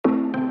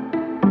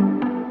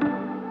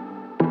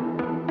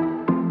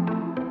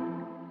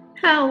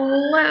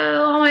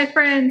Hello, all my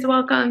friends.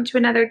 Welcome to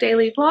another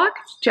daily vlog.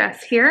 It's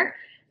Jess here.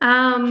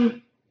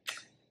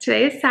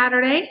 Today is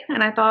Saturday,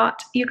 and I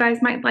thought you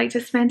guys might like to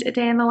spend a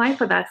day in the life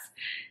with us.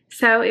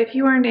 So if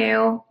you are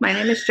new, my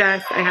name is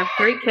Jess. I have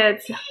 3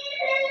 kids.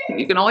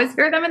 You can always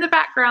hear them in the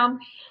background.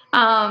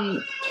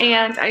 And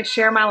I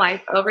share my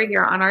life over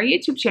here on our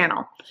YouTube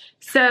channel.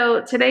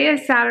 So today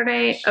is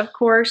Saturday. Of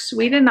course,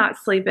 we did not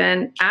sleep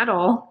in at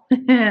all.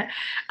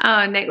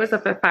 Nate was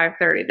up at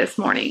 5:30 this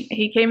morning.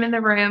 He came in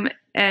the room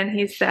and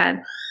he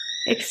said,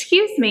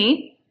 "Excuse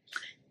me,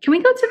 can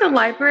we go to the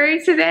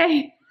library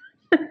today?"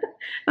 And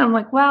I'm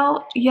like,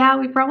 well, yeah,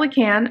 we probably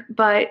can,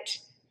 but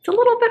it's a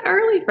little bit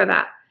early for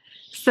that.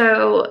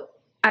 So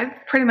I've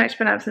pretty much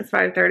been up since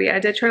 5:30. I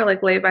did try to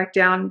lay back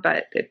down,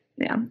 but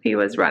yeah, he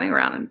was running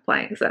around and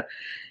playing. So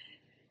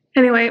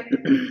anyway,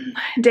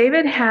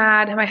 David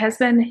had, my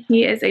husband,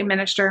 he is a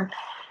minister.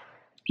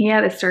 He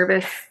had a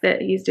service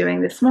that he's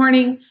doing this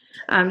morning,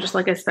 just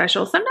like a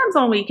special. Sometimes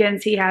on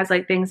weekends he has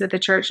things at the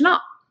church,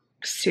 not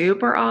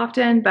super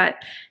often, but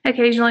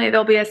occasionally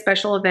there'll be a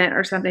special event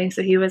or something.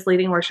 So he was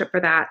leading worship for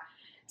that.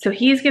 So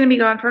he's going to be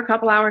gone for a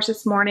couple hours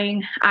this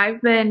morning.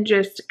 I've been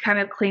just kind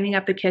of cleaning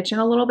up the kitchen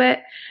a little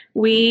bit.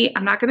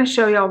 I'm not going to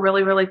show y'all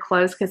really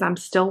close because I'm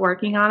still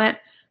working on it.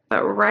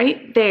 But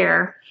right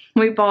there,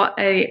 we bought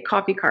a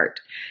coffee cart.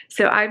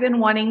 So I've been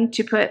wanting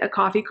to put a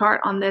coffee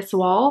cart on this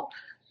wall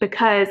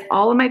because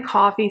all of my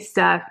coffee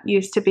stuff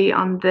used to be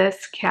on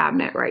this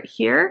cabinet right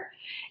here.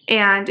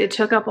 And it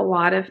took up a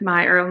lot of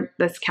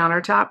this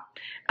countertop.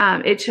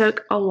 It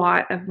took a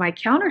lot of my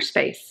counter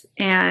space.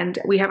 And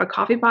we have a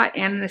coffee pot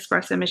and an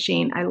espresso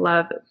machine. I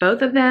love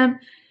both of them.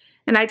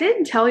 And I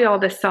didn't tell y'all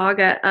the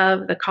saga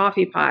of the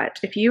coffee pot.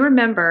 If you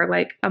remember,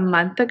 a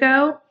month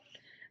ago,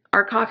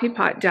 our coffee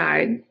pot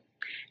died.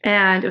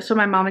 And it was when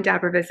my mom and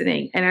dad were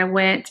visiting. And I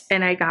went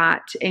and I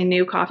got a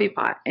new coffee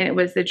pot. And it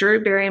was the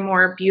Drew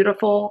Barrymore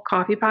beautiful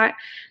coffee pot.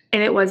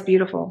 And it was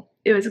beautiful.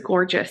 It was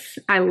gorgeous.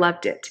 I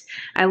loved it.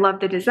 I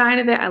loved the design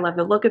of it. I loved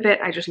the look of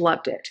it. I just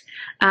loved it.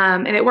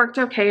 And it worked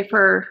okay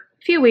for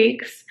a few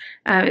weeks.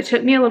 It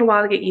took me a little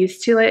while to get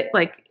used to it.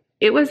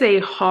 It was a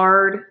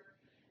hard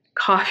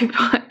coffee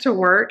pot to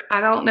work.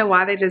 I don't know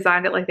why they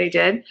designed it like they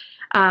did.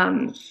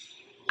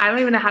 I don't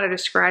even know how to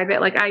describe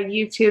it. I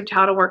YouTubed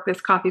how to work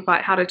this coffee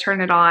pot, how to turn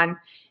it on.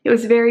 It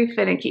was very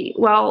finicky.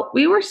 Well,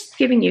 we were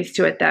getting used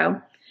to it though.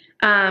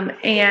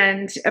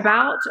 And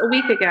about a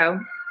week ago,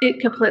 it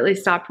completely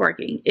stopped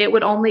working. It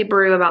would only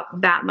brew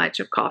about that much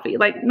of coffee.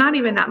 Not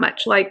even that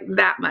much,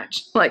 that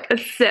much, a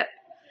sip.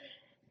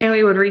 And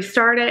we would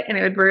restart it and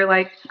it would brew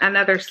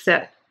another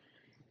sip.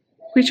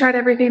 We tried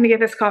everything to get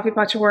this coffee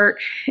pot to work.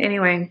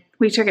 Anyway,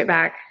 we took it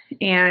back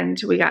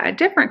and we got a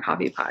different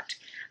coffee pot.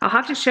 I'll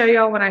have to show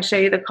y'all when I show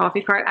you the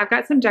coffee cart. I've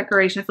got some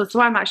decorations. That's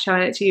why I'm not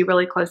showing it to you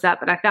really close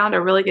up, but I found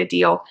a really good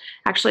deal.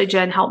 Actually,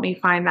 Jen helped me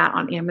find that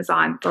on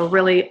Amazon for a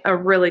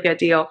really good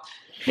deal.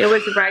 It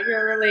was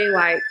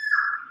regularly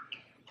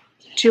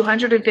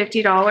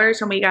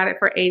 $250 and we got it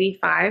for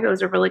 $85. It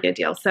was a really good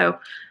deal. So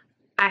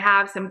I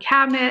have some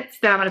cabinets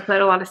that I'm going to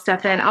put a lot of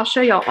stuff in. I'll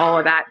show y'all all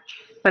of that,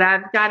 but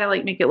I've got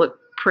to make it look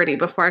pretty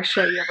before I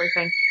show you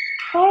everything.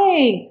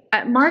 Hey,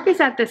 Mark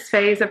is at this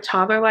phase of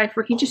toddler life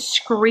where he just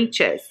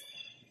screeches.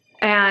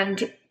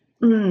 And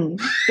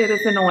it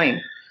is annoying.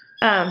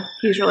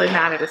 He's really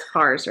mad at his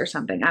cars or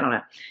something. I don't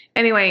know.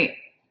 Anyway,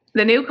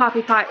 the new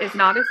coffee pot is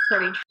not as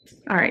pretty.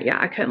 All right, yeah,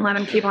 I couldn't let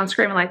him keep on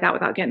screaming like that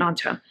without getting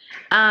onto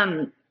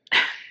him.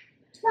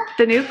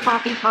 The new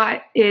coffee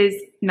pot is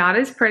not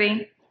as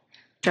pretty.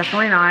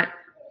 Definitely not.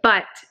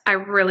 But I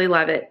really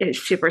love it. It's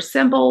super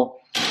simple.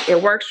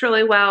 It works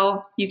really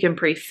well. You can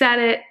preset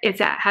it. It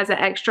has an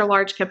extra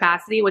large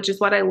capacity, which is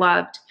what I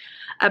loved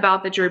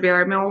about the Drew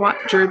Barrymore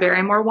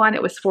one.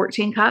 It was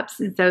 14 cups.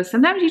 And so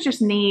sometimes you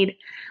just need,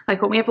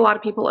 when we have a lot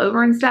of people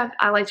over and stuff,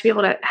 I like to be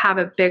able to have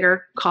a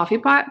bigger coffee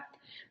pot.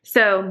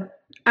 So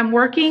I'm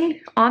working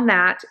on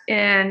that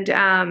and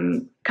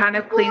kind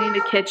of cleaning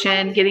the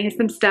kitchen, getting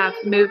some stuff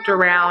moved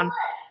around.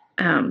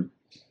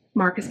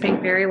 Mark is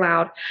being very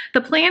loud.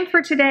 The plan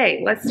for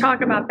today, let's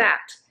talk about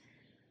that.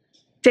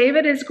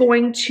 David is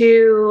going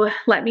to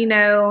let me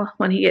know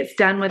when he gets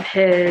done with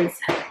his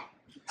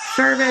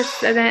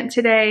service event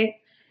today.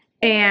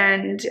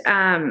 And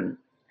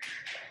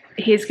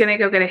he's going to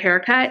go get a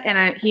haircut.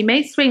 And he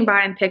may swing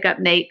by and pick up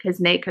Nate because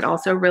Nate could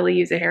also really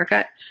use a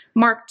haircut.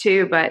 Mark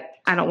too, but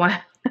I don't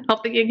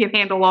think he can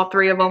handle all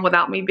 3 of them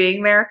without me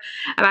being there.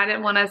 And I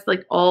didn't want us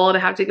all to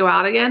have to go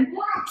out again.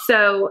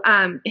 So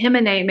him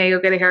and Nate may go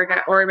get a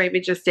haircut, or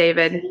maybe just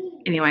David.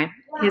 Anyway,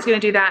 he's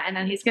going to do that. And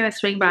then he's going to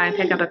swing by and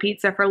pick up a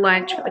pizza for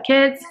lunch for the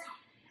kids.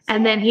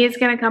 And then he's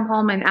going to come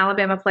home and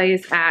Alabama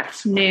plays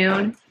at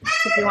noon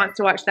if he wants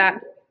to watch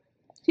that.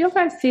 Do you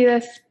guys see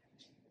this?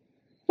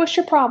 What's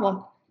your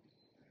problem?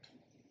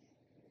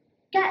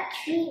 Not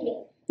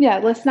screaming. Yeah,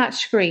 let's not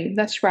scream.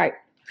 That's right.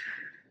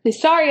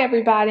 Sorry,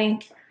 everybody.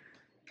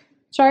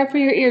 Sorry for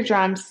your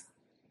eardrums.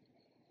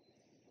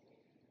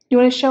 You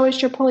want to show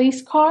us your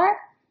police car?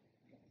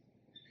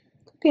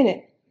 Go get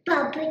it.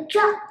 Garbage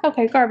truck.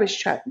 Okay, garbage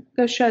truck.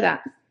 Go show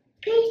that.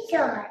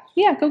 Pizza.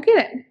 Yeah, go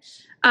get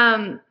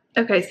it.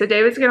 Okay, so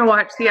David's gonna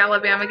watch the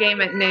Alabama game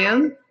at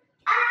noon.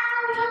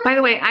 By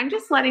the way, I'm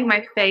just letting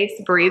my face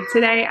breathe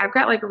today. I've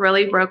got like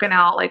really broken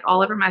out like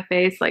all over my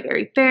face, like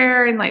right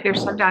there, and like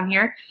there's some down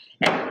here.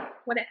 And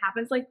when it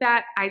happens like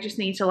that, I just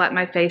need to let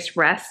my face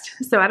rest.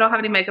 So I don't have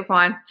any makeup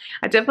on.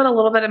 I did put a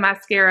little bit of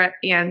mascara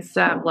and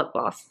some lip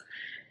gloss.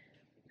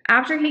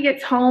 After he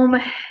gets home,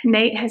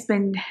 Nate has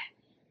been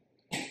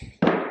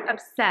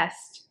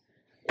obsessed.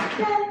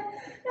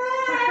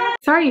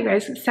 Sorry, you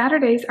guys,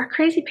 Saturdays are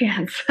crazy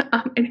pants.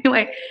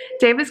 Anyway,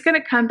 David's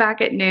gonna come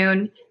back at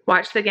noon,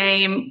 watch the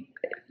game.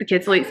 The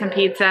kids will eat some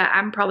pizza.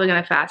 I'm probably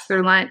gonna fast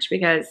through lunch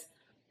because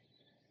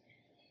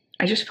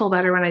I just feel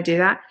better when I do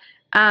that.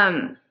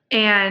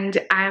 And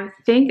I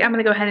think I'm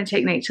gonna go ahead and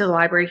take Nate to the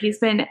library. He's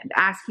been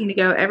asking to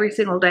go every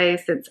single day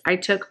since I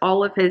took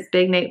all of his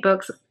Big Nate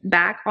books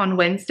back on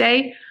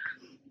Wednesday.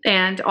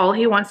 And all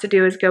he wants to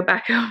do is go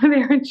back over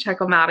there and check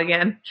them out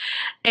again.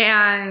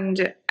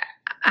 And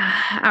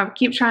I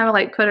keep trying to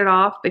like put it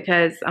off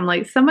because I'm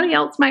like, somebody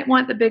else might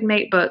want the Big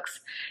Nate books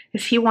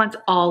because he wants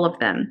all of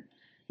them.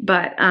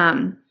 But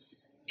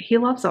he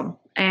loves them.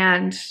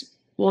 And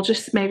we'll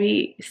just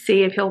maybe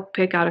see if he'll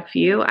pick out a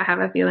few. I have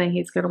a feeling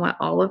he's going to want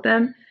all of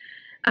them.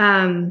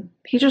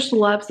 He just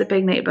loves the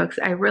Big Nate books.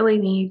 I really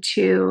need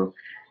to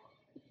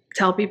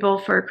tell people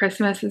for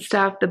Christmas and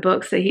stuff the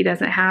books that he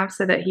doesn't have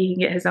so that he can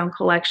get his own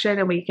collection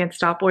and we can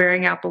stop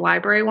wearing out the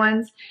library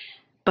ones.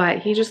 But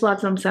he just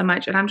loves them so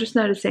much. And I'm just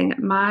noticing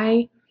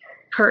my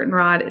curtain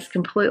rod is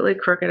completely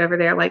crooked over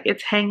there. Like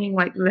it's hanging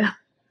like the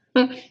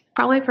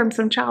probably from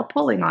some child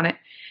pulling on it.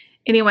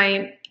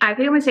 Anyway, I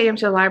think I'm going to take him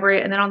to the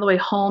library, and then on the way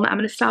home, I'm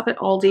going to stop at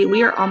Aldi.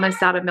 We are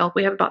almost out of milk.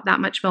 We have about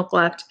that much milk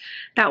left.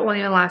 That won't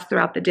even last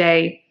throughout the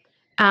day.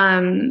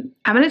 I'm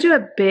going to do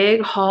a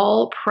big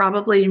haul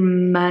probably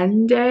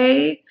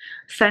Sunday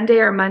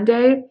or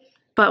Monday,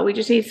 but we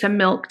just need some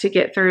milk to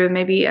get through,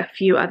 maybe a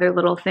few other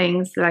little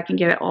things that I can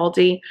get at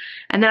Aldi.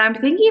 And then I'm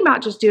thinking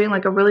about just doing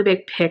like a really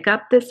big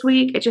pickup this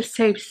week. It just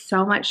saves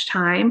so much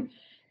time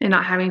and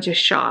not having to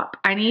shop.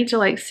 I need to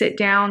like sit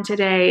down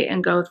today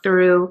and go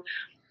through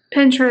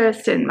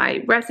Pinterest and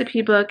my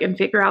recipe book and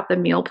figure out the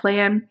meal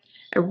plan.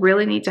 I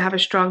really need to have a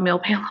strong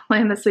meal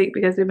plan this week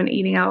because we've been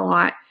eating out a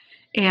lot.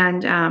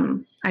 And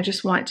I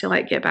just want to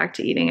like get back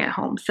to eating at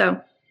home.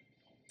 So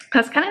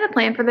that's kind of the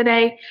plan for the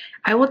day.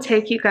 I will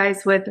take you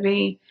guys with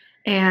me.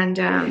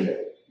 And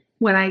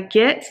when I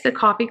get the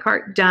coffee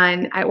cart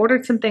done, I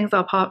ordered some things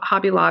off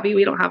Hobby Lobby.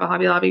 We don't have a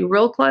Hobby Lobby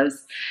real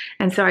close.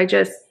 And so I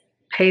just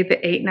paid the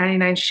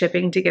 $8.99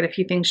 shipping to get a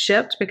few things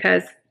shipped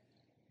because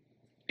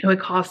it would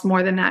cost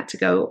more than that to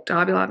go to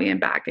Hobby Lobby and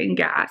back in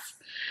gas.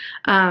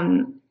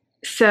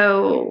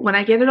 So when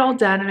I get it all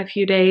done in a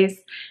few days,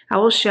 I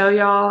will show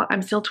y'all.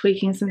 I'm still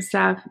tweaking some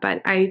stuff,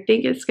 but I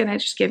think it's going to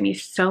just give me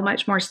so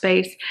much more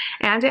space.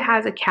 And it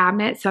has a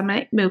cabinet, so I'm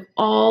going to move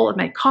all of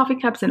my coffee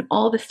cups and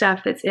all the stuff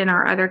that's in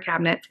our other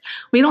cabinets.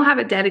 We don't have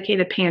a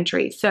dedicated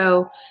pantry,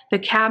 so the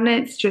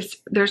cabinets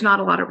just, there's not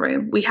a lot of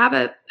room. We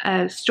have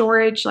a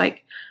storage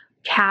like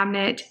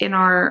cabinet in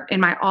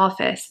my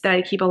office that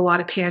I keep a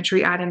lot of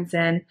pantry items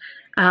in,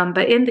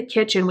 but in the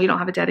kitchen we don't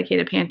have a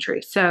dedicated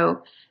pantry,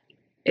 so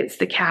it's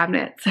the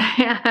cabinets.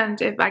 And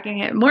if I can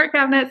get more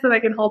cabinets, then I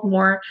can hold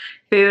more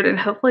food and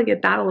hopefully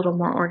get that a little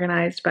more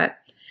organized. But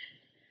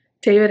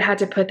David had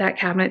to put that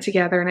cabinet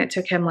together and it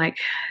took him like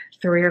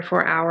 3 or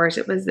 4 hours.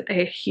 It was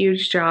a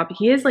huge job.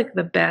 He is like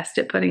the best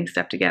at putting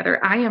stuff together.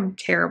 I am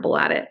terrible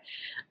at it.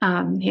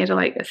 He had to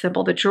like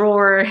assemble the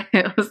drawer.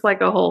 It was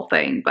like a whole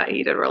thing, but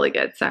he did really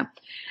good. So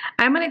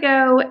I'm going to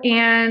go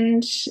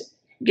and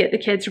get the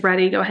kids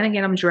ready, go ahead and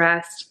get them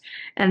dressed.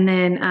 And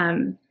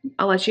then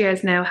I'll let you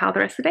guys know how the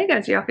rest of the day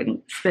goes. Y'all can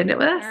spend it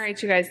with us. All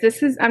right, you guys,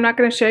 I'm not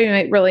going to show you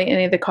really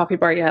any of the coffee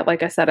bar yet.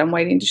 Like I said, I'm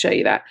waiting to show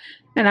you that.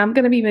 And I'm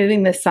going to be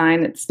moving this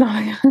sign. It's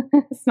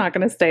not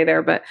going to stay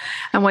there, but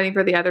I'm waiting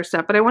for the other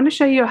stuff. But I want to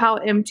show you how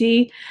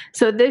empty.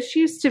 So this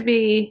used to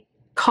be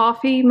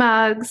coffee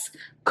mugs,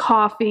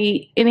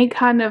 coffee, any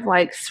kind of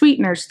like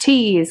sweeteners,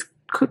 teas,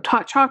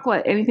 hot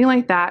chocolate, anything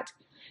like that.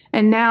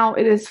 And now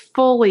it is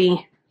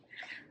fully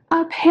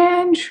a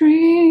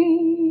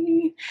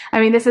pantry. I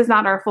mean, this is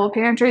not our full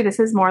pantry. This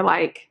is more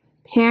like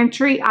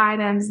pantry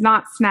items,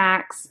 not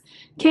snacks,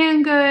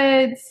 canned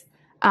goods,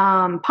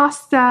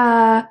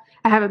 pasta.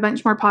 I have a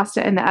bunch more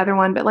pasta in the other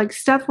one, but like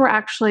stuff we're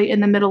actually in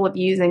the middle of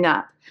using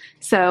up.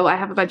 So I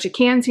have a bunch of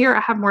cans here.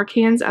 I have more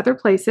cans other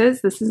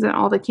places. This isn't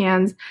all the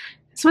cans.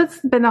 So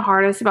what's been the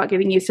hardest about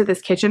getting used to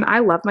this kitchen? I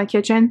love my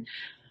kitchen,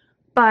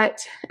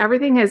 but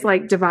everything is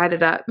like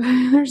divided up.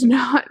 There's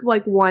not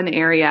like one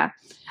area.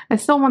 I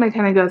still want to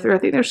kind of go through. I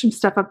think there's some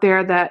stuff up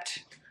there that,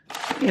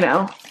 you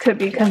know, could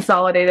be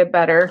consolidated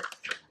better,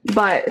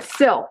 but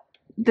still,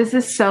 this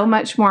is so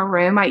much more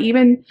room. I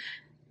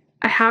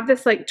have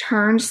this like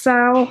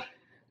turnstile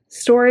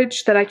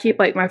storage that I keep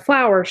like my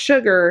flour,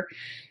 sugar,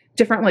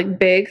 different like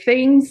big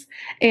things.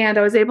 And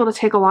I was able to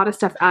take a lot of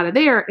stuff out of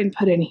there and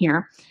put in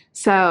here.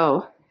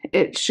 So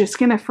it's just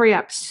going to free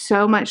up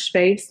so much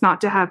space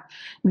not to have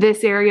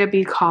this area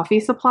be coffee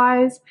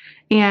supplies.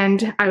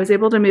 And I was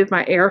able to move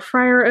my air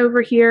fryer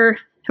over here.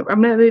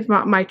 I'm going to move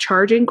my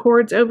charging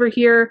cords over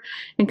here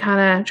and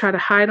kind of try to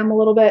hide them a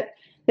little bit.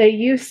 They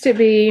used to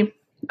be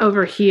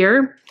over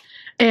here,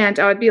 and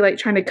I would be like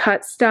trying to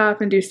cut stuff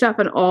and do stuff,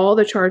 and all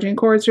the charging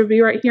cords would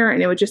be right here,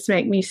 and it would just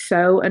make me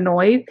so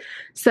annoyed.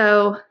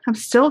 So I'm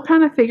still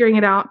kind of figuring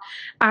it out.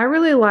 I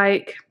really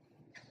like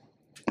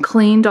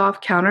cleaned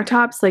off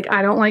countertops. Like,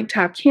 I don't like to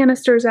have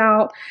canisters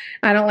out.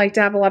 I don't like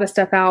to have a lot of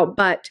stuff out,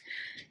 but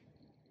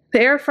the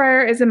air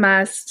fryer is a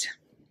must.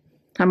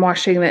 I'm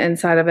washing the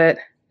inside of it.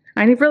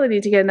 I really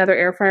need to get another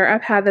air fryer.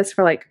 I've had this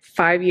for like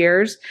 5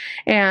 years,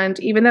 and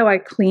even though I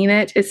clean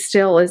it, it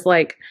still is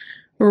like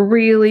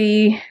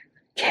really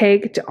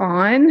caked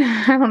on.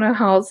 I don't know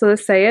how else to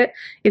say it.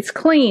 It's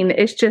clean.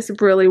 It's just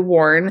really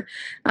worn,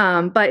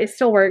 but it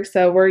still works,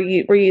 so we're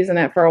using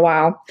it for a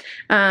while.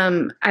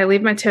 I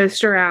leave my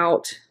toaster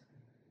out.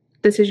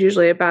 This is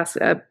usually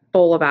a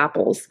bowl of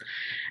apples.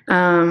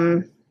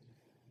 And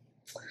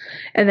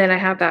then I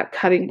have that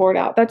cutting board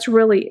out. That's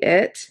really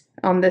it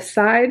on this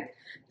side.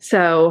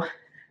 So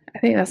I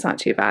think that's not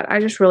too bad. I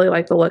just really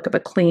like the look of a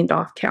cleaned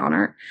off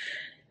counter.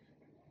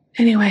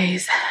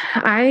 Anyways,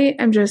 I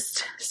am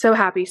just so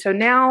happy. So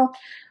now,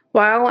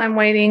 while I'm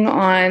waiting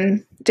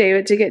on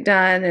David to get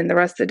done and the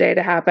rest of the day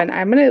to happen,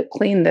 I'm going to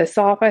clean this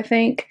off, I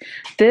think.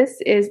 This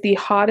is the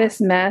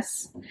hottest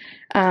mess.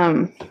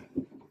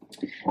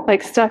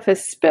 Like, stuff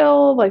is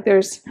spilled. Like,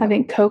 there's, I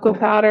think, cocoa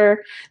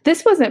powder.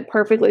 This wasn't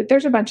perfectly,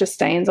 there's a bunch of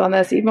stains on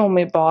this. Even when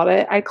we bought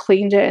it, I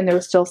cleaned it and there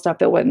was still stuff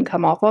that wouldn't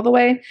come off all the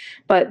way.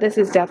 But this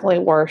is definitely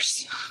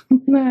worse.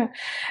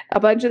 A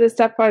bunch of this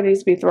stuff probably needs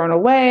to be thrown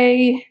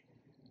away.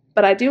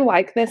 But I do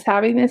like this,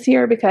 having this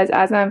here, because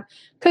as I'm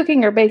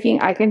cooking or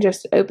baking, I can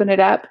just open it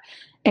up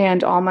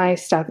and all my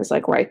stuff is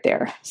like right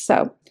there.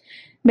 So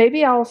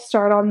maybe I'll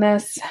start on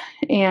this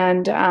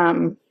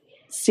and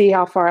see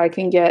how far I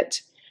can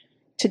get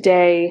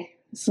today.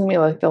 This is going to be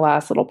like the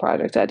last little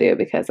project I do,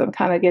 because I'm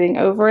kind of getting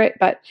over it,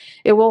 but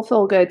it will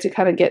feel good to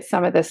kind of get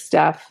some of this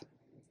stuff,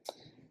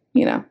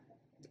 you know,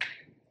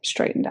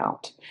 straightened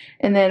out.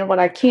 And then what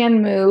I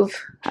can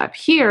move up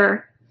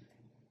here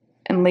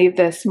and leave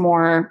this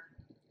more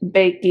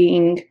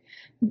baking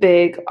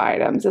big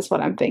items is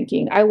what I'm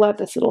thinking. I love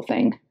this little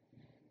thing,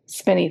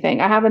 spinny thing.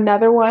 I have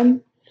another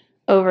one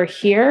over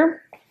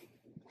here,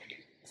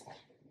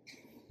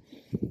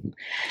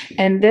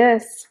 and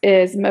this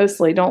is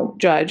mostly, don't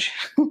judge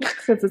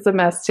because it's a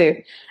mess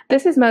too.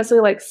 This is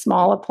mostly like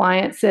small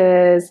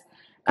appliances,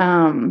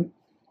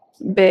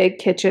 big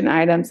kitchen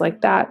items like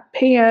that,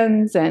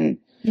 pans and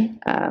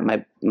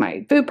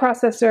my food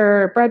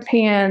processor, bread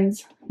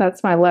pans.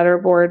 That's my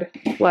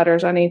letterboard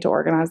letters. I need to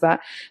organize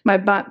that. My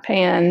bundt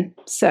pan.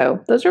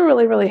 So those are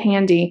really, really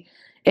handy.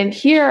 And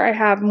here I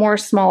have more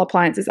small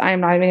appliances. I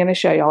am not even going to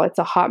show y'all. It's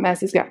a hot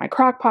mess. It's got my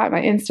crock pot,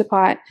 my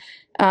Instapot,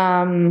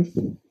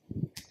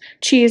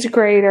 cheese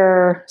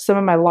grater, some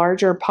of my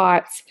larger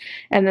pots.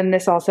 And then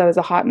this also is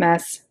a hot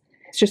mess.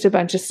 It's just a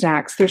bunch of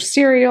snacks. There's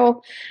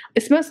cereal.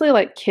 It's mostly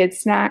like kid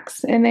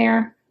snacks in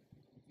there.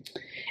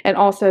 And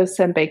also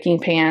some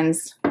baking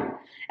pans.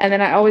 And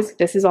then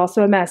this is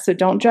also a mess, so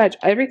don't judge.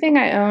 Everything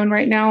I own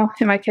right now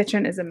in my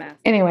kitchen is a mess.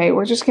 Anyway,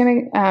 we're just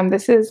gonna,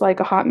 this is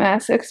like a hot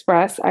mess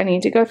express. I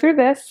need to go through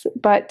this,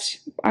 but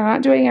I'm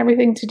not doing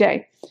everything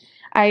today.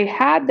 I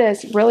had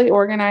this really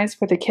organized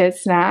for the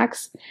kids'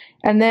 snacks,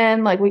 and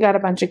then like we got a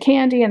bunch of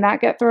candy and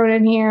that got thrown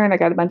in here, and I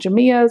got a bunch of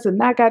Mios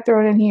and that got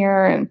thrown in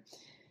here, and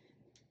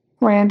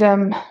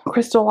random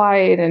Crystal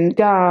Light and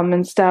gum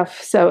and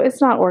stuff. So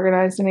it's not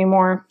organized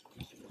anymore.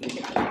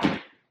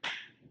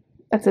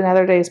 That's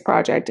another day's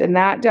project. And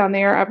that down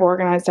there, I've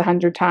organized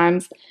 100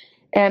 times.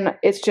 And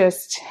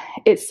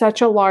it's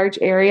such a large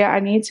area. I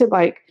need to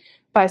like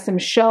buy some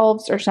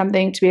shelves or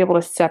something to be able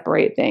to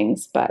separate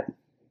things. But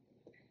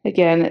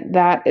again,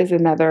 that is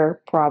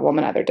another problem,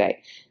 another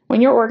day. When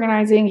you're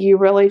organizing, you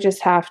really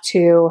just have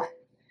to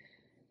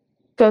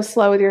go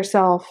slow with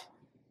yourself.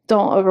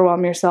 Don't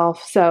overwhelm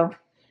yourself. So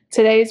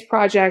today's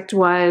project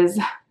was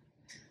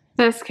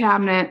this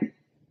cabinet.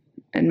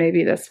 And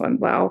maybe this one.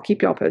 Well, I'll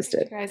keep y'all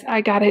posted. Guys,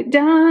 I got it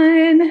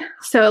done.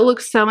 So it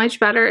looks so much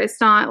better. It's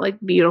not like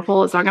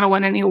beautiful. It's not going to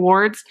win any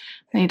awards.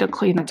 I need to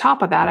clean the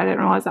top of that. I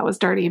didn't realize that was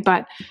dirty,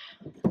 but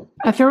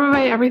I threw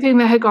away everything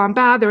that had gone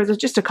bad. There was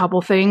just a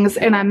couple things,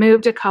 and I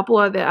moved a couple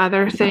of the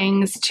other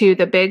things to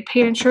the big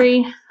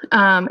pantry.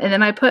 And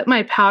then I put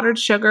my powdered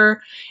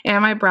sugar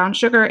and my brown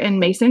sugar in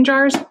mason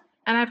jars.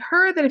 And I've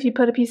heard that if you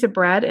put a piece of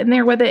bread in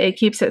there with it, it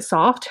keeps it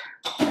soft.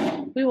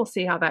 We will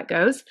see how that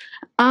goes.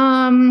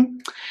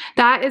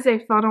 That is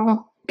a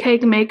funnel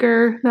cake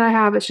maker that I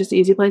have. It's just an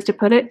easy place to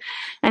put it.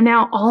 And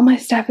now all my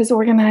stuff is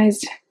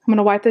organized. I'm going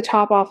to wipe the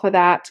top off of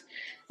that,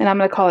 and I'm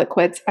going to call it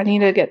quits. I need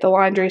to get the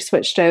laundry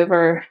switched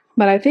over.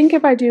 But I think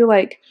if I do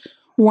like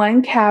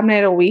one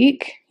cabinet a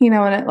week, you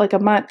know, in like a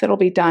month, it'll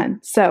be done.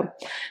 So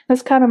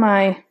that's kind of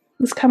my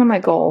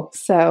goal.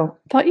 So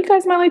thought you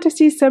guys might like to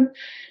see some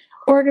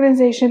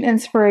organization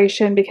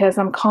inspiration, because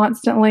I'm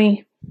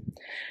constantly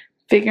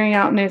figuring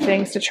out new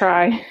things to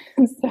try.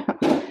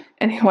 So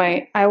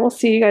anyway, I will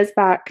see you guys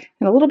back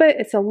in a little bit.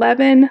 It's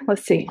 11.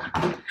 Let's see.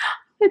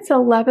 It's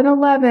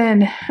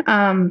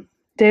 11:11.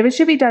 David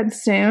should be done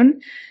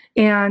soon,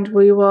 and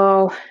we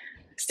will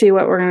see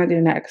what we're going to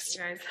do next.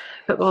 Guys,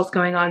 football's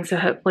going on, so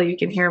hopefully you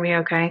can hear me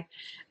okay.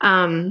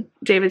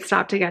 David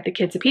stopped to get the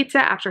kids a pizza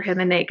after him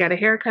and Nate got a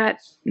haircut.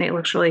 Nate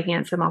looks really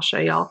handsome. I'll show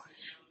y'all.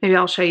 Maybe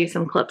I'll show you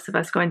some clips of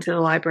us going to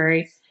the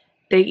library.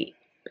 They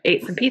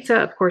ate some pizza.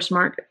 Of course,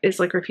 Mark is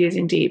like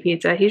refusing to eat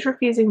pizza. He's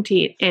refusing to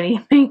eat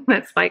anything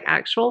that's like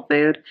actual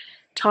food.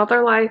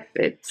 Toddler life,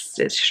 it's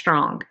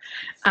strong.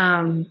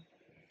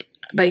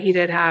 But he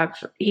did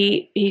have,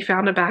 he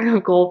found a bag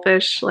of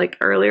goldfish like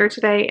earlier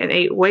today and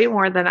ate way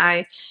more than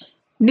I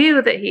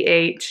knew that he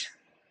ate.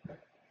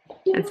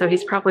 And so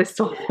he's probably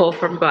still full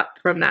from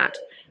that.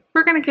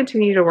 We're going to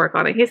continue to work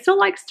on it. He still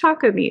likes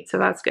taco meat, so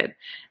that's good.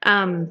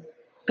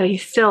 But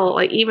he's still,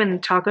 like, even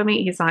taco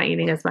meat, he's not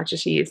eating as much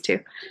as he used to.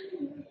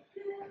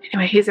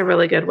 Anyway, he's a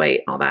really good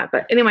weight and all that.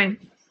 But anyway,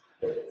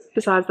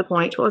 besides the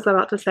point, what was I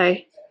about to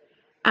say?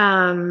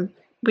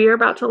 We are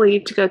about to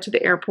leave to go to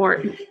the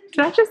airport. Did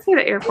I just say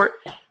the airport?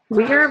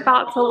 We are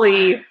about to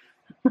leave.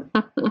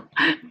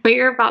 We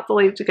are about to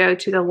leave to go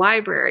to the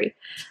library.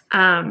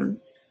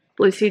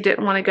 Lucy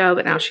didn't want to go,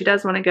 but now she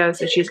does want to go,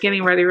 so she's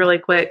getting ready really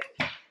quick.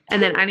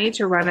 And then I need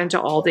to run into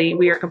Aldi.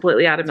 We are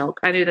completely out of milk.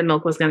 I knew the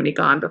milk was going to be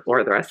gone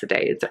before the rest of the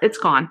day. It's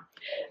gone.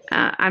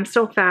 I'm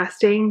still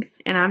fasting,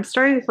 and I'm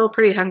starting to feel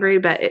pretty hungry,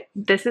 but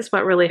this is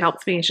what really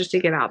helps me, is just to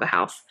get out of the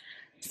house.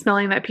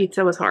 Smelling that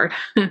pizza was hard,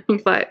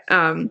 but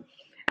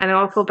I know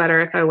I'll feel better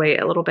if I wait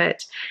a little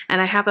bit.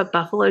 And I have a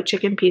buffalo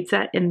chicken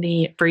pizza in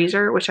the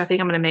freezer, which I think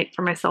I'm going to make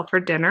for myself for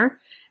dinner.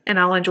 And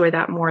I'll enjoy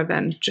that more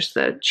than just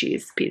the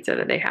cheese pizza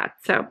that they had.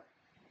 So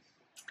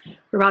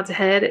we're about to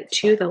head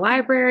to the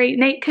library.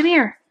 Nate, come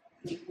here.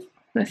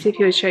 Let's see if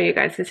he would show you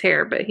guys his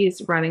hair, but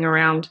he's running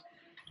around.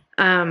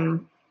 We're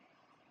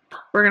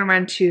going to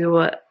run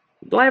to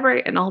the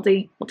library and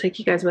Aldi. We'll take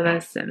you guys with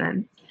us, and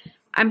then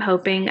I'm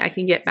hoping I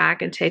can get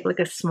back and take like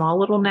a small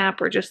little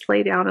nap or just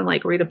lay down and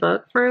like read a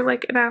book for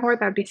like an hour.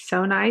 That'd be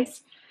so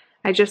nice.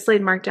 I just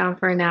laid Mark down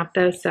for a nap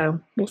though, so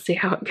we'll see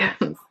how it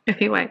goes.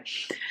 Anyway,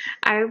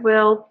 I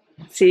will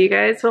see you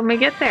guys when we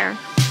get there.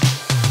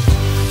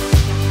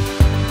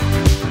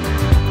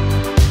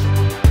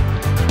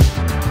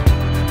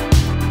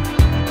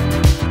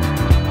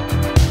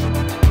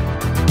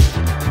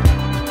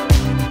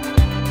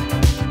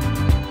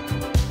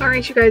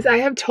 Alright, you guys, I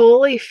have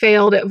totally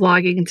failed at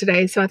vlogging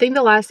today. So I think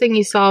the last thing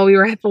you saw, we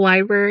were at the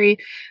library.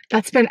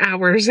 That's been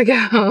hours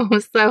ago.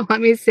 So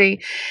let me see.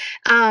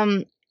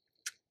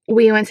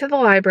 We went to the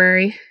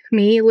library,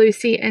 me,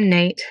 Lucy, and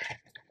Nate.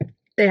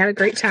 They had a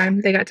great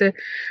time. They got to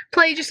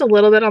play just a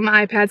little bit on the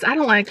iPads. I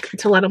don't like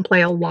to let them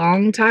play a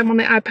long time on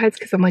the iPads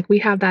because I'm like, we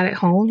have that at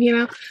home, you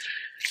know.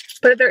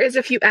 But there is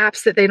a few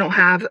apps that they don't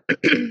have,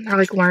 are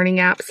like learning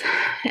apps.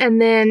 And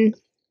then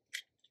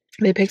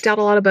they picked out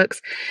a lot of books.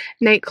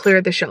 Nate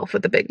cleared the shelf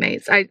with the big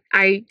Nates.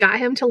 I got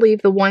him to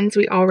leave the ones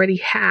we already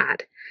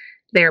had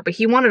there, but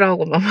he wanted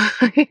all of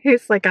them.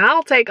 He's like,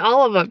 I'll take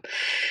all of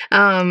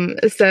them.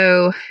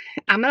 So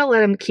I'm going to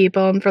let him keep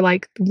them for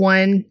like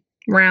one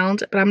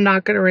round, but I'm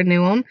not going to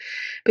renew them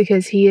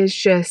because he is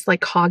just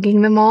like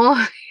hogging them all.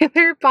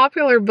 They're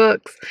popular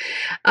books.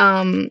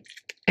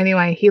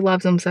 Anyway, he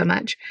loves them so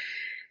much.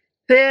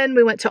 Then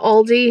we went to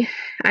Aldi.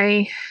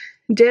 I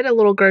did a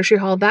little grocery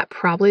haul. That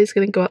probably is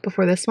going to go up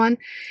before this one.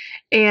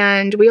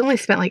 And we only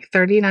spent like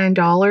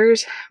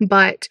 $39,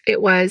 but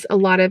it was a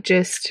lot of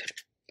just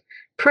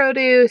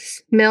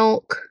produce,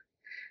 milk,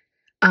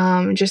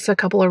 just a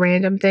couple of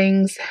random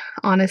things.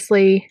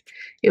 Honestly,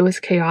 it was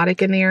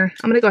chaotic in there.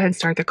 I'm going to go ahead and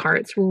start the car.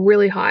 It's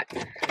really hot.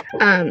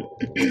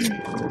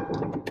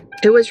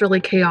 It was really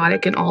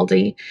chaotic in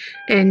Aldi.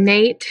 And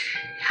Nate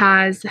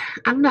has,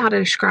 I don't know how to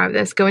describe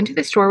this, going to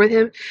the store with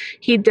him.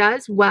 He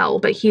does well,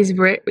 but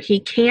he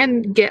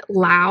can get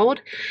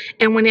loud.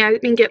 And when I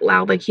mean get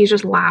loud, like he's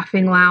just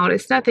laughing loud.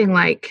 It's nothing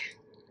like,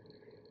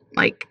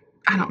 I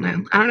don't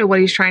know. I don't know what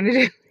he's trying to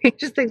do. He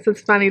just thinks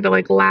it's funny to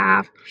like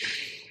laugh.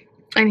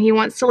 And he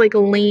wants to like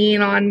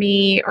lean on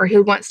me, or he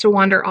wants to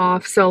wander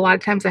off. So a lot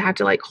of times I have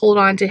to like hold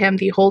on to him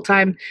the whole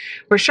time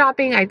we're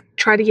shopping. I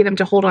try to get him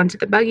to hold on to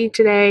the buggy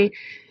today.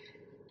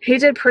 He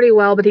did pretty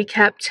well, but he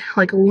kept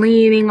like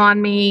leaning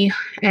on me,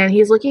 and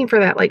he's looking for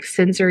that like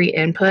sensory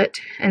input.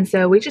 And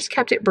so we just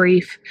kept it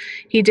brief.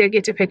 He did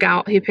get to picked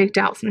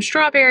out some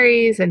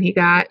strawberries, and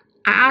I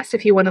asked if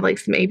he wanted like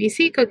some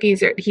ABC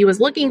cookies, or he was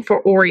looking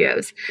for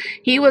Oreos.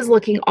 He was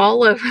looking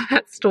all over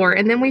that store.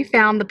 And then we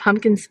found the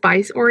pumpkin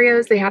spice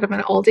Oreos. They had them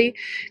at Aldi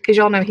because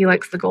y'all know he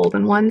likes the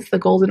golden ones, the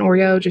golden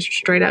Oreo, just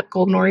straight up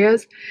golden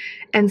Oreos.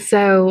 And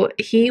so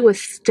he was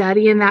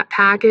studying that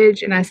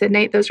package, and I said,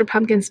 Nate, those are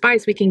pumpkin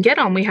spice. We can get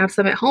them. We have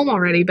some at home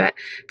already, but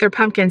they're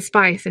pumpkin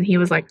spice. And he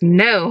was like,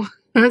 no.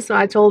 So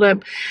I told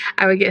him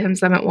I would get him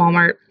some at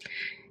Walmart.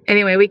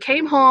 Anyway, we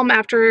came home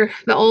after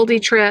the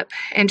Aldi trip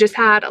and just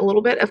had a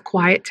little bit of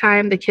quiet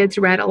time. The kids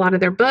read a lot of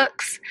their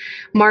books.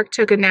 Mark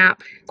took a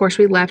nap. Of course,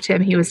 we left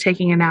him. He was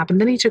taking a nap,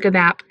 and then he took a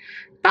nap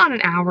about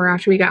an hour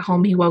after we got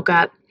home, he woke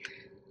up.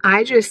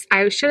 I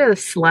should have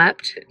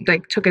slept,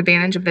 like took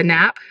advantage of the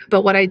nap.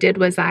 But what I did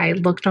was I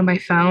looked on my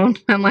phone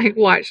and like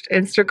watched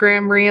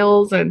Instagram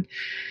reels, and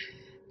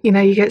you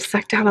know, you get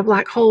sucked down a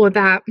black hole with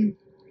that. And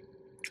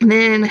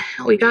then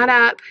we got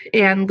up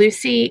and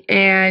Lucy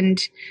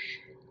and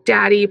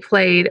Daddy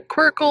played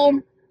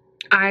Quirkle.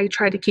 I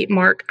tried to keep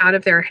Mark out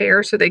of their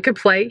hair so they could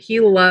play. He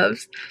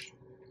loves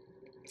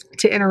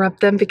to interrupt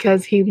them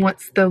because he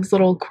wants those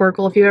little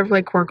Quirkle. If you ever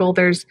play Quirkle,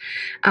 there's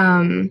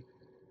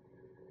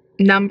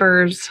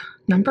letters.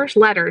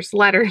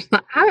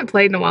 I haven't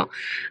played in a while.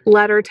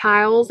 Letter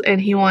tiles,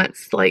 and he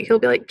wants, like, he'll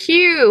be like,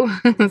 Q.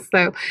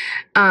 So,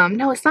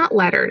 no, it's not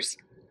letters.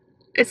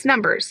 It's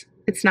numbers.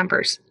 It's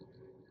numbers.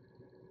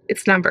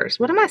 It's numbers.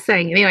 What am I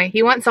saying? Anyway,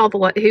 he wants all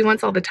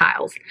the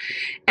tiles.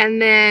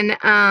 And then,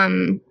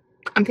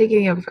 I'm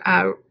thinking of,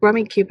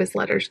 Rummy Cube is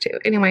letters too.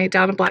 Anyway,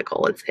 down a black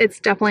hole. It's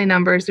definitely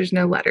numbers. There's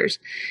no letters.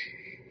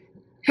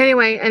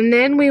 Anyway, and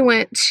then we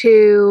went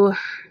to,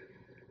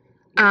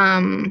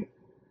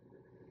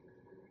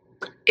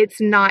 it's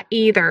not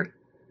either.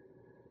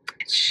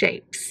 It's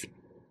shapes.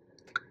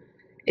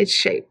 It's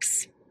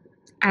shapes.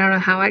 I don't know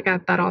how I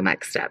got that all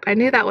mixed up. I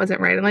knew that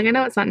wasn't right. I'm like, I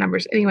know it's not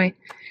numbers. Anyway,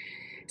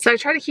 so I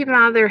tried to keep him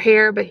out of their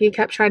hair, but he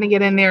kept trying to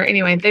get in there.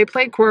 Anyway, they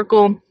played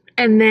Quirkle.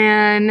 And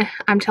then,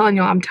 I'm telling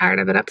y'all, I'm tired.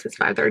 I've been up since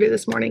 5:30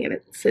 this morning, and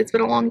it's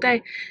been a long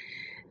day.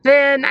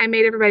 Then I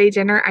made everybody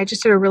dinner. I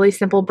just did a really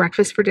simple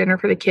breakfast for dinner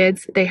for the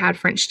kids. They had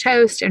French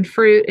toast and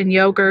fruit and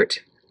yogurt.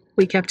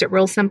 We kept it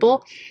real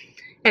simple.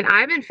 And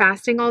I've been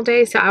fasting all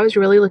day, so I was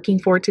really looking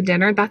forward to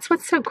dinner. That's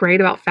what's so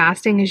great about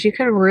fasting, is you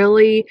can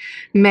really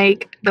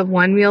make the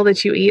one meal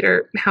that you eat,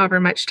 or however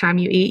much time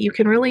you eat, you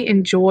can really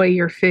enjoy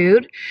your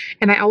food.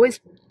 And I always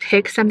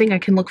pick something I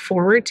can look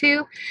forward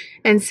to.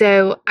 And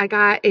so I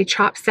got a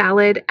chopped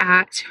salad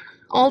at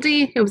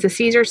Aldi. It was a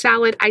Caesar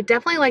salad. I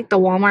definitely like the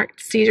Walmart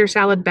Caesar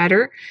salad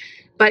better,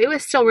 but it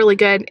was still really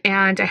good.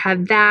 And I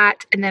had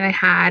that, and then I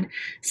had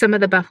some of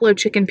the buffalo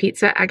chicken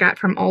pizza I got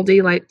from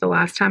Aldi like the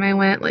last time I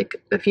went, like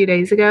a few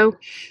days ago,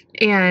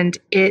 and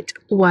it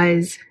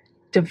was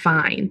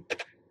divine. I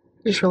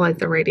just realized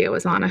the radio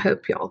was on. I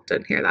hope y'all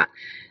didn't hear that.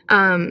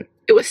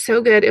 It was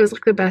so good. It was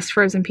like the best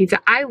frozen pizza.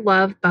 I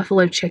love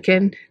buffalo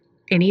chicken,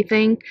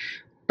 anything,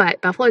 but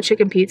buffalo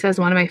chicken pizza is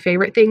one of my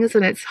favorite things,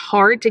 and it's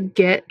hard to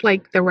get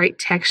like the right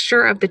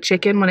texture of the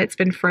chicken when it's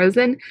been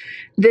frozen.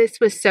 This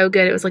was so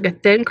good. It was like a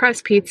thin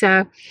crust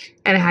pizza,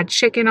 and it had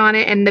chicken on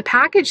it, and the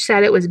package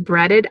said it was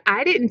breaded.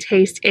 I didn't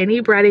taste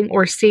any breading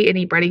or see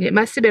any breading. It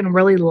must have been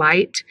really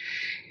light.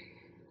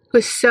 It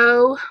was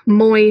so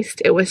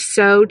moist. It was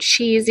so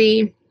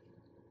cheesy.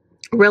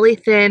 Really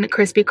thin,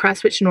 crispy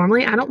crust, which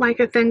normally I don't like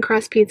a thin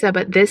crust pizza,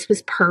 but this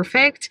was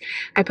perfect.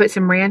 I put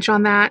some ranch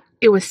on that.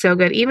 It was so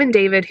good. Even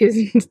David,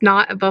 who's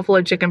not a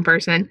buffalo chicken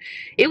person,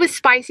 it was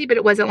spicy, but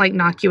it wasn't like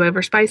knock you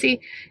over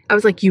spicy. I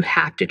was like, you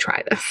have to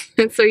try this.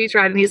 And so he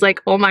tried, and he's like,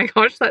 oh my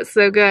gosh, that's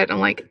so good. I'm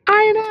like,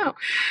 I know.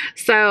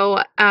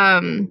 So,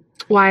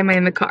 why am I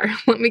in the car?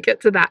 Let me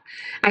get to that.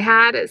 I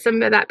had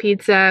some of that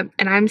pizza,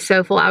 and I'm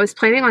so full. I was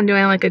planning on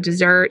doing like a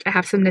dessert. I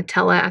have some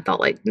Nutella. I thought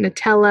like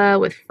Nutella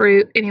with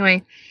fruit.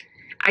 Anyway,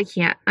 I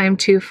can't. I'm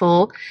too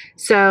full.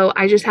 So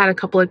I just had a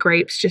couple of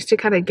grapes just to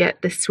kind of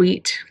get the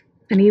sweet.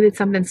 I needed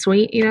something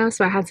sweet, you know,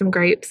 so I had some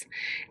grapes.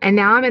 And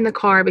now I'm in the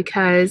car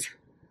because,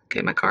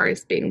 okay, my car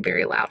is being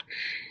very loud.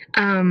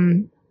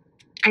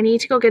 I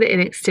need to go get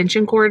an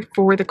extension cord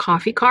for the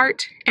coffee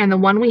cart. And the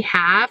one we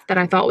have that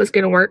I thought was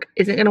going to work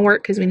isn't going to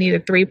work because we need a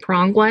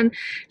 3-prong one.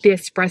 The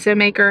espresso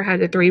maker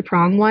has a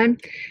 3-prong one,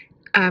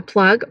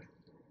 plug.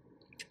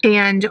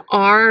 And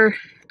our,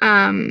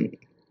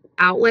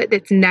 outlet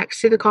that's next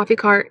to the coffee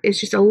cart is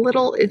just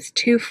it's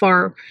too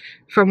far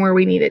from where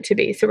we need it to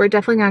be. So we're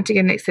definitely going to have to get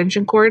an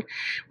extension cord.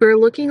 We were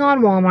looking on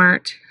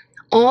Walmart.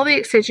 All the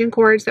extension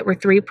cords that were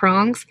 3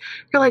 prongs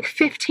were like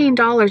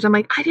 $15. I'm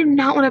like, I do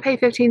not want to pay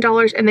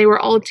 $15. And they were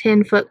all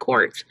 10-foot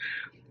cords.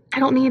 I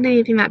don't need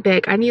anything that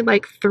big. I need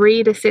like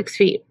 3 to 6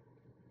 feet.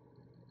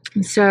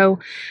 And so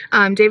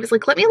Dave was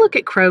like, let me look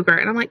at Kroger.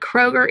 And I'm like,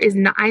 Kroger is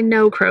not, I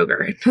know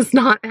Kroger does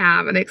not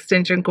have an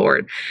extension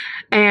cord.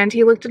 And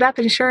he looked it up,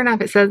 and sure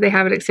enough, it says they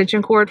have an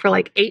extension cord for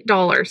like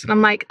 $8. And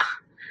I'm like,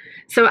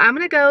 so I'm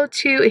going to go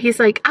to, he's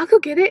like, I'll go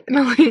get it. And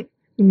I'm like,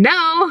 no,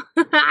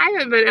 I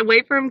haven't been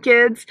away from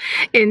kids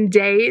in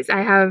days.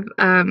 I have,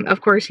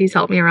 of course, he's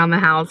helped me around the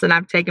house, and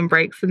I've taken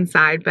breaks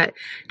inside, but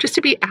just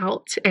to be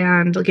out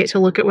and get to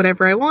look at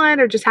whatever I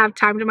want or just have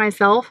time to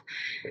myself.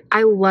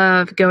 I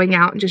love going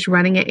out and just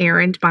running an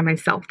errand by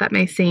myself. That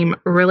may seem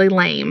really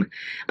lame,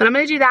 but I'm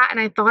going to do that. And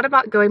I thought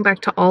about going back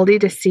to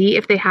Aldi to see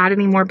if they had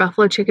any more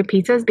buffalo chicken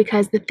pizzas,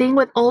 because the thing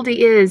with Aldi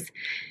is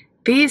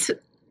these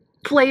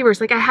flavors,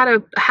 like I had a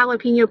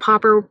jalapeno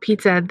popper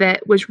pizza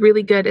that was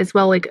really good as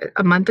well, like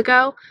a month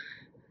or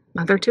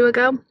 2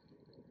 ago.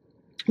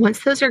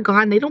 once those are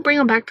gone, they don't bring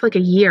them back for like a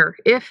year,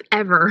 if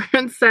ever.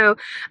 And so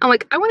I'm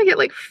like, I want to get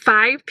like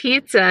 5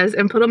 pizzas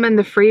and put them in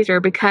the freezer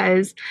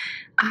because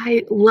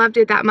I loved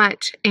it that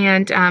much.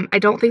 And I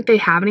don't think they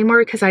have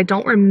anymore because I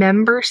don't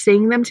remember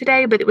seeing them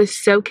today, but it was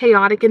so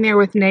chaotic in there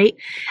with Nate.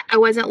 I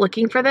wasn't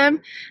looking for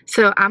them.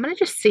 So I'm going to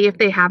just see if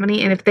they have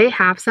any. And if they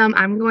have some,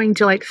 I'm going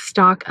to like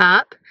stock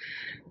up.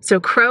 So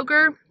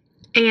Kroger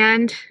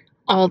and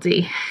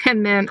Aldi,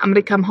 and then I'm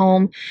gonna come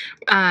home.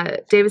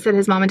 David said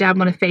his mom and dad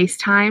want to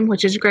FaceTime,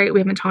 which is great. We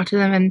haven't talked to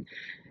them in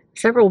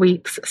several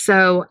weeks,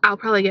 so I'll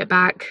probably get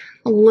back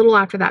a little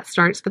after that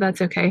starts, but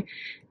that's okay.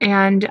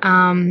 And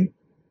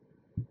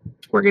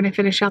we're gonna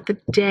finish out the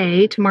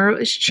day. Tomorrow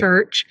is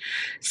church,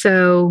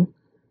 so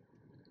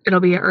it'll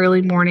be an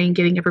early morning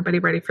getting everybody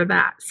ready for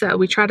that. So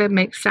we try to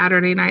make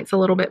Saturday nights a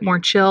little bit more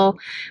chill.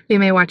 We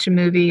may watch a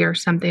movie or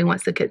something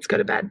once the kids go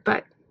to bed,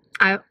 but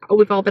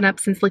we've all been up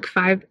since like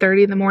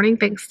 5:30 in the morning,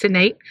 thanks to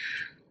Nate.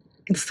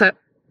 So,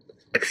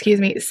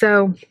 excuse me.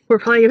 So we're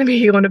probably going to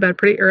be going to bed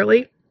pretty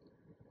early.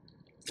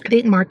 I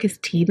think Mark is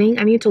teething.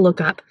 I need to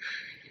look up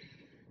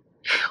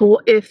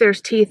if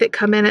there's teeth that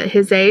come in at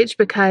his age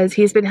because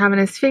he's been having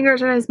his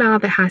fingers in his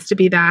mouth. It has to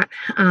be that.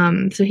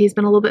 So he's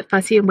been a little bit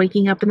fussy and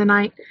waking up in the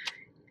night,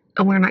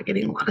 and we're not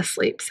getting a lot of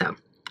sleep. So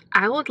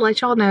I will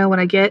let y'all know when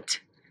I get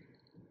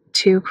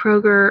to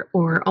Kroger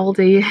or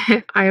Aldi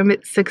if I am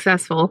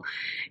successful.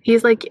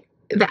 He's like,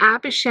 the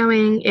app is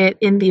showing it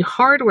in the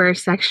hardware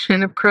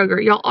section of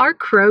Kroger. Y'all, our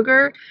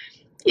Kroger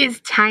is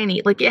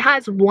tiny. Like, it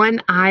has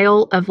one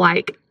aisle of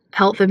like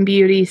health and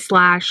beauty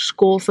 /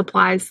 school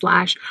supplies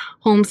 /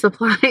 home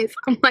supplies.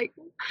 I'm like,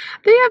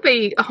 they have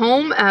a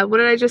home, what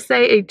did I just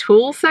say? A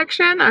tool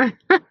section?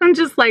 I'm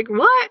just like,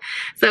 what?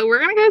 So we're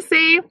going to go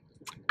see.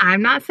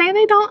 I'm not saying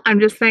they don't. I'm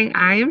just saying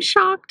I am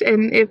shocked.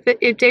 And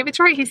if David's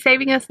right, he's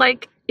saving us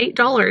like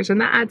 $8,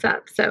 and that adds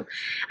up. So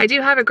I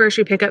do have a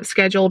grocery pickup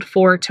scheduled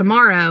for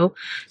tomorrow.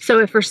 So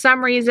if for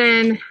some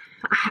reason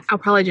I'll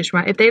probably just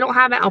run, if they don't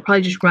have it, I'll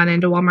probably just run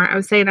into Walmart. I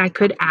was saying I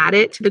could add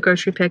it to the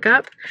grocery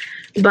pickup,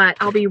 but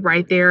I'll be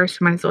right there. So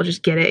might as well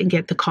just get it and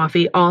get the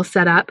coffee all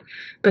set up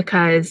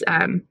because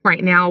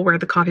right now where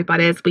the coffee pot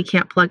is, we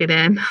can't plug it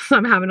in. So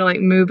I'm having to like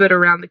move it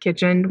around the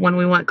kitchen when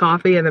we want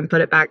coffee and then put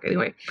it back.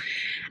 Anyway,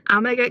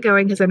 I'm going to get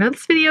going because I know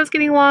this video is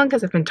getting long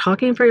because I've been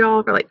talking for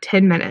y'all for like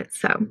 10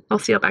 minutes. So I'll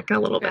see y'all back in a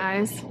little bit.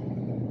 Guys,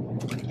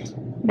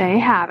 they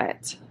have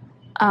it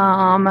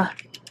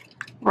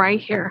right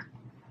here.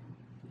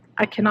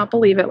 I cannot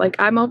believe it. Like,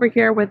 I'm over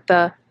here with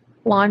the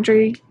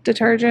laundry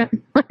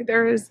detergent. Like,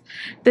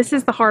 this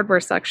is the hardware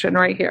section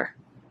right here,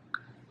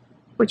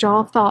 which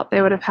y'all thought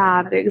they would have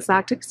had the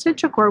exact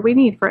extension cord we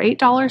need for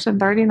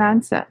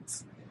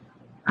 $8.39.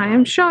 I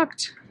am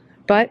shocked,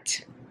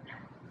 but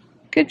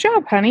good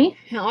job, honey.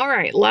 All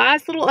right,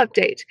 last little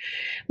update.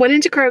 Went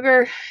into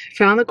Kroger,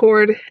 found the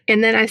cord,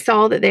 and then I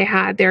saw that they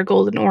had their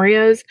golden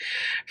Oreos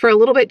for a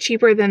little bit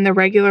cheaper than the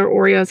regular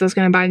Oreos I was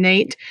going to buy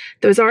Nate.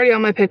 That was already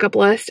on my pickup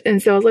list,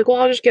 and so I was like,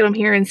 well, I'll just get them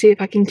here and see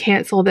if I can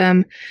cancel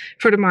them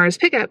for tomorrow's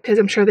pickup because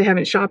I'm sure they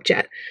haven't shopped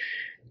yet.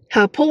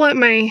 I'll pull up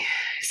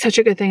such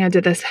a good thing I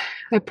did this.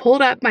 I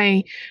pulled up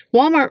my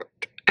Walmart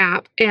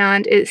app,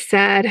 and it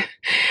said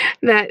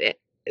that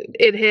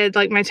it had,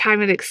 like, my time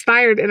had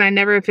expired and I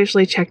never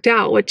officially checked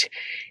out, which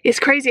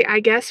is crazy. I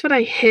guess when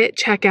I hit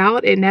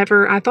checkout,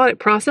 I thought it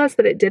processed,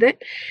 but it didn't.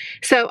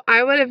 So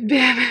I would have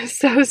been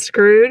so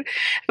screwed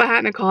if I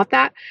hadn't caught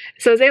that.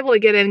 So I was able to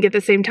get in and get the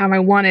same time I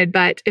wanted,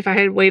 but if I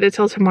had waited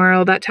till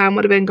tomorrow, that time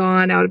would have been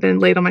gone. I would have been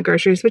late on my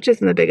groceries, which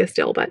isn't the biggest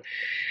deal, but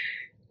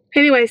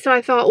anyway, so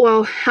I thought,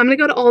 well, I'm going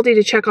to go to Aldi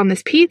to check on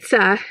this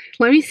pizza.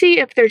 Let me see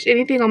if there's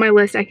anything on my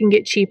list I can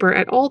get cheaper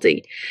at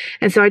Aldi.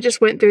 And so I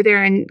just went through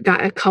there and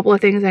got a couple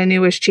of things I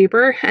knew was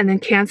cheaper and then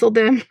canceled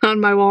them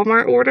on my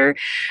Walmart order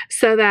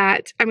so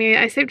that, I mean,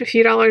 I saved a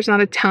few dollars,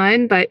 not a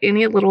ton, but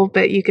any little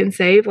bit you can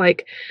save.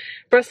 Like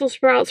Brussels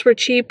sprouts were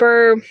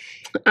cheaper.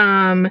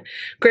 Graham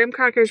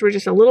crackers were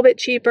just a little bit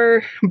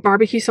cheaper.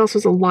 Barbecue sauce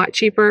was a lot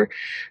cheaper.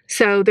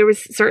 So there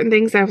was certain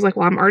things I was like,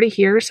 well, I'm already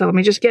here, so let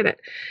me just get it.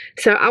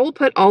 So I will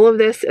put all of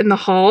this in the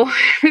haul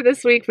for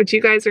this week, but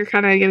you guys are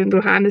kind of getting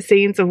behind the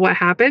scenes of what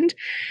happened.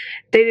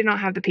 They did not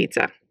have the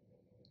pizza.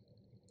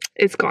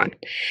 It's gone.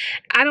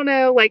 I don't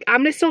know, like, I'm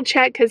gonna still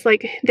check because,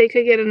 like, they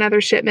could get another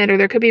shipment or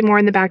there could be more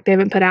in the back they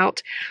haven't put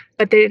out,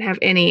 but they didn't have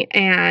any,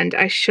 and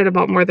I should have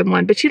bought more than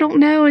one, but you don't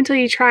know until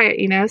you try it,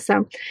 you know?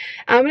 So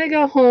I'm gonna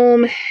go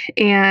home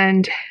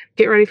and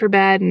get ready for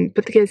bed and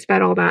put the kids to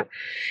bed, all that.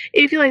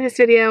 If you like this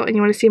video and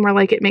you want to see more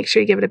like it, make sure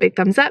you give it a big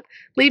thumbs up.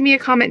 Leave me a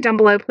comment down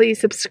below.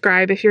 Please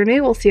subscribe if you're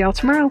new. We'll see y'all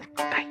tomorrow.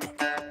 Bye.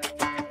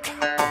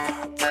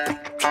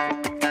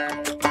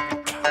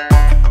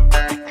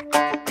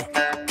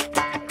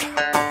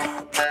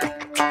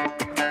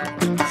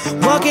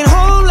 Walking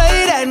home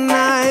late at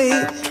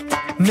night,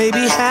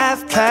 maybe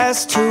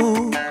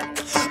 2:30.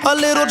 A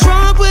little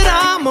drunk, but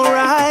I'm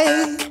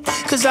alright,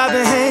 'cause I've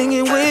been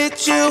hanging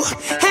with you,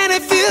 and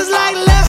it feels like left